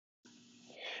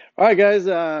All right, guys.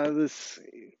 This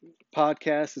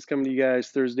podcast is coming to you guys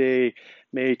Thursday,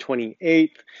 May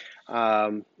 28th.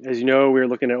 As you know, we're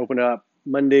looking to open up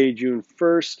Monday, June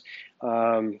 1st.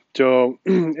 So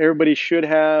everybody should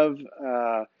have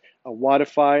a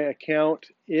Wodify account.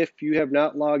 If you have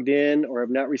not logged in or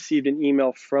have not received an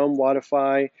email from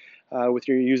Wodify with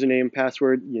your username and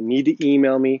password, you need to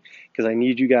email me because I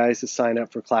need you guys to sign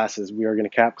up for classes. We are going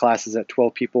to cap classes at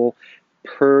 12 people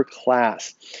per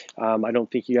class. I don't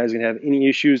think you guys are going to have any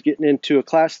issues getting into a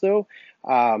class though.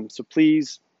 So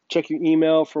please check your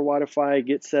email for Wodify,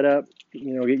 get set up,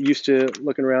 get used to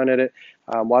looking around at it.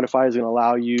 Wodify is going to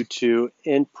allow you to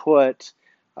input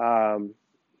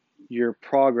your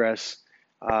progress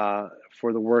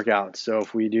for the workout. So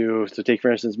take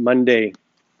for instance, Monday,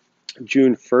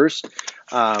 June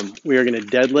 1st, we are going to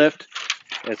deadlift.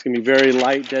 It's going to be very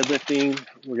light deadlifting.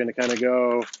 We're going to kind of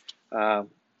go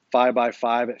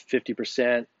 5x5 at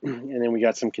 50%, and then we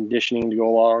got some conditioning to go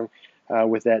along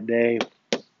with that day.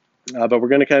 But we're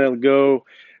going to kind of go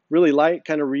really light,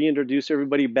 kind of reintroduce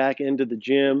everybody back into the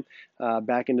gym,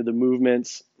 back into the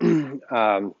movements.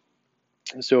 So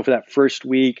for that first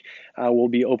week, we'll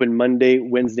be open Monday,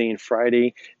 Wednesday, and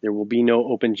Friday. There will be no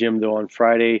open gym though on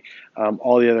Friday.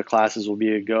 All the other classes will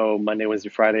be a go Monday, Wednesday,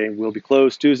 Friday. We'll be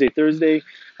closed Tuesday, Thursday.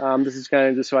 This is kind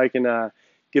of just so I can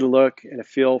get a look and a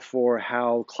feel for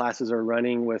how classes are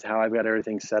running with how I've got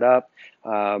everything set up,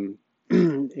 and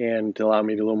to allow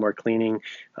me to do a little more cleaning,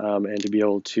 and to be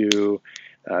able to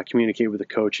communicate with the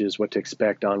coaches what to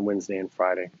expect on Wednesday and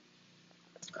Friday.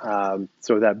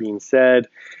 So with that being said,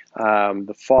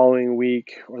 the following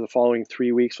week or the following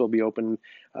 3 weeks will be open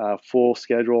full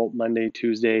schedule Monday,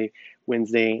 Tuesday,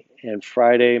 Wednesday, and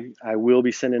Friday. I will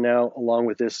be sending out, along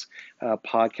with this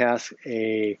podcast,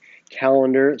 a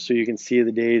calendar so you can see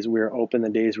the days we're open, the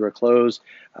days we're closed.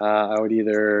 I would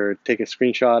either take a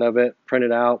screenshot of it, print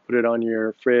it out, put it on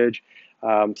your fridge,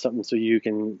 something so you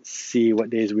can see what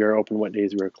days we are open, what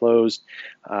days we are closed.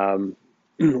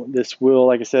 This will,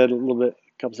 like I said a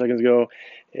couple seconds ago,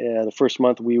 the first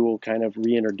month we will kind of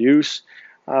reintroduce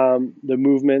the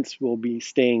movements. We'll be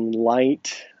staying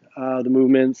light, the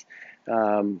movements,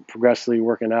 progressively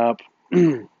working up.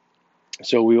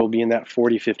 So we will be in that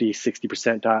 40, 50,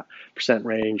 60%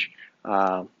 range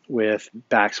with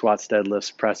back squats,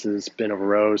 deadlifts, presses, bent over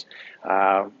rows.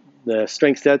 The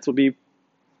strength sets will be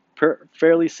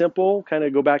fairly simple, kind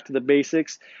of go back to the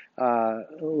basics.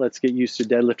 Let's get used to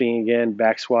deadlifting again,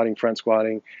 back squatting, front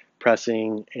squatting,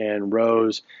 pressing, and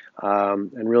rows.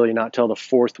 And really not till the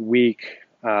fourth week,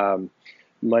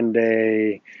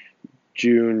 Monday,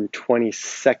 June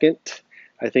 22nd,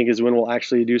 I think is when we'll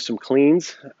actually do some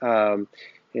cleans. And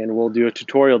we'll do a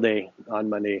tutorial day on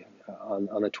Monday,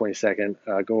 on the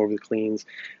 22nd, go over the cleans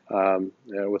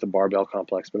with a barbell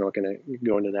complex, but I'm not going to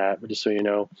go into that, but just so you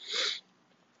know.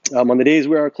 On the days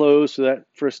we are closed, so that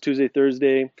first Tuesday,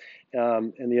 Thursday,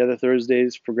 and the other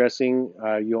Thursdays progressing,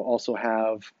 you'll also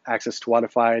have access to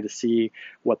Wodify to see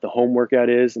what the home workout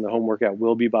is, and the home workout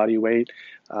will be body weight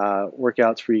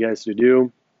workouts for you guys to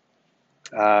do.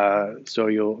 So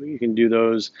you can do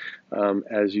those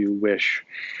as you wish.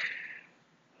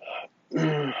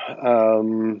 So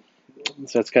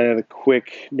that's kind of the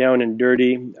quick down and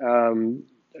dirty.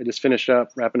 I just finished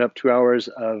up wrapping up 2 hours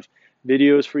of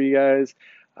videos for you guys.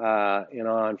 And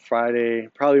on Friday,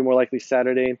 probably more likely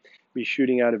Saturday, be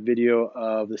shooting out a video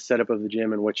of the setup of the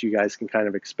gym and what you guys can kind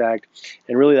of expect.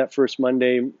 And really that first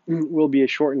Monday will be a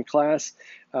shortened class.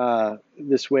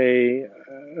 This way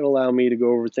it'll allow me to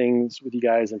go over things with you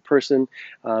guys in person,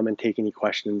 and take any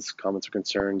questions, comments, or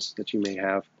concerns that you may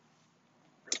have.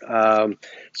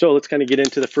 So let's kind of get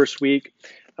into the first week.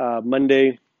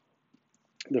 Monday,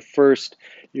 the first,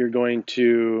 we're going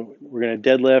to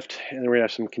deadlift, and then we're going to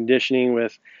have some conditioning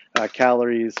with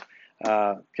calories,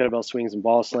 kettlebell swings, and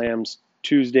ball slams.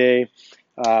 Tuesday,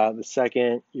 the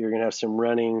second, you're going to have some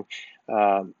running,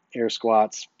 air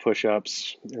squats,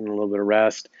 push-ups, and a little bit of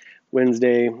rest.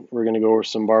 Wednesday, we're going to go over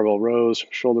some barbell rows,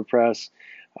 shoulder press,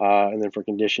 and then for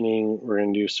conditioning, we're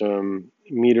going to do some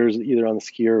meters either on the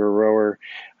skier or rower,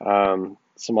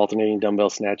 some alternating dumbbell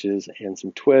snatches, and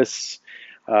some twists.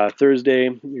 Thursday,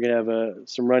 you're going to have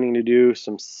some running to do,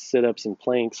 some sit-ups and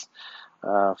planks.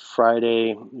 Friday,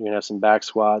 you're going to have some back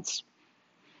squats,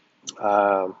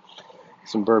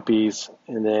 some burpees,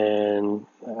 and then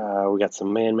we got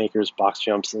some man makers, box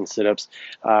jumps, and sit-ups.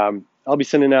 I'll be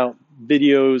sending out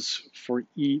videos for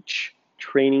each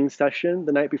training session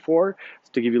the night before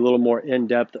to give you a little more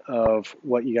in-depth of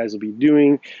what you guys will be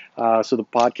doing. So the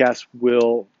podcast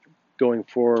going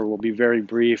forward will be very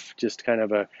brief, just kind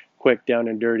of a quick down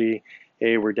and dirty.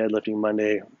 Hey, we're deadlifting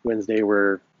Monday. Wednesday,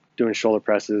 we're doing shoulder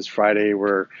presses. Friday,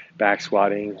 we're back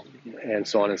squatting, and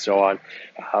so on and so on.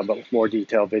 But with more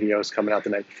detailed videos coming out the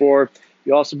night before.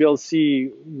 You'll also be able to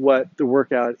see what the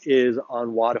workout is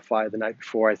on Wodify the night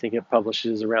before. I think it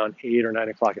publishes around 8 or 9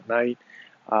 o'clock at night.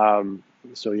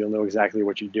 So you'll know exactly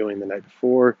what you're doing the night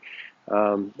before.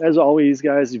 As always,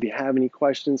 guys, if you have any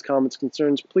questions, comments,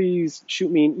 concerns, please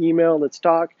shoot me an email. Let's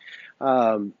talk.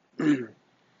 Hopefully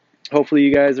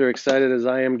you guys are excited as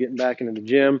I am getting back into the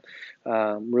gym.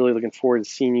 Really looking forward to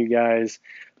seeing you guys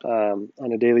on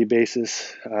a daily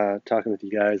basis, talking with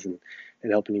you guys and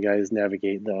helping you guys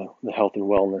navigate the health and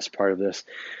wellness part of this.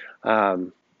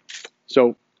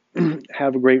 So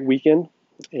have a great weekend,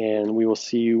 and we will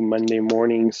see you Monday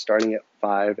morning starting at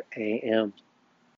 5 a.m.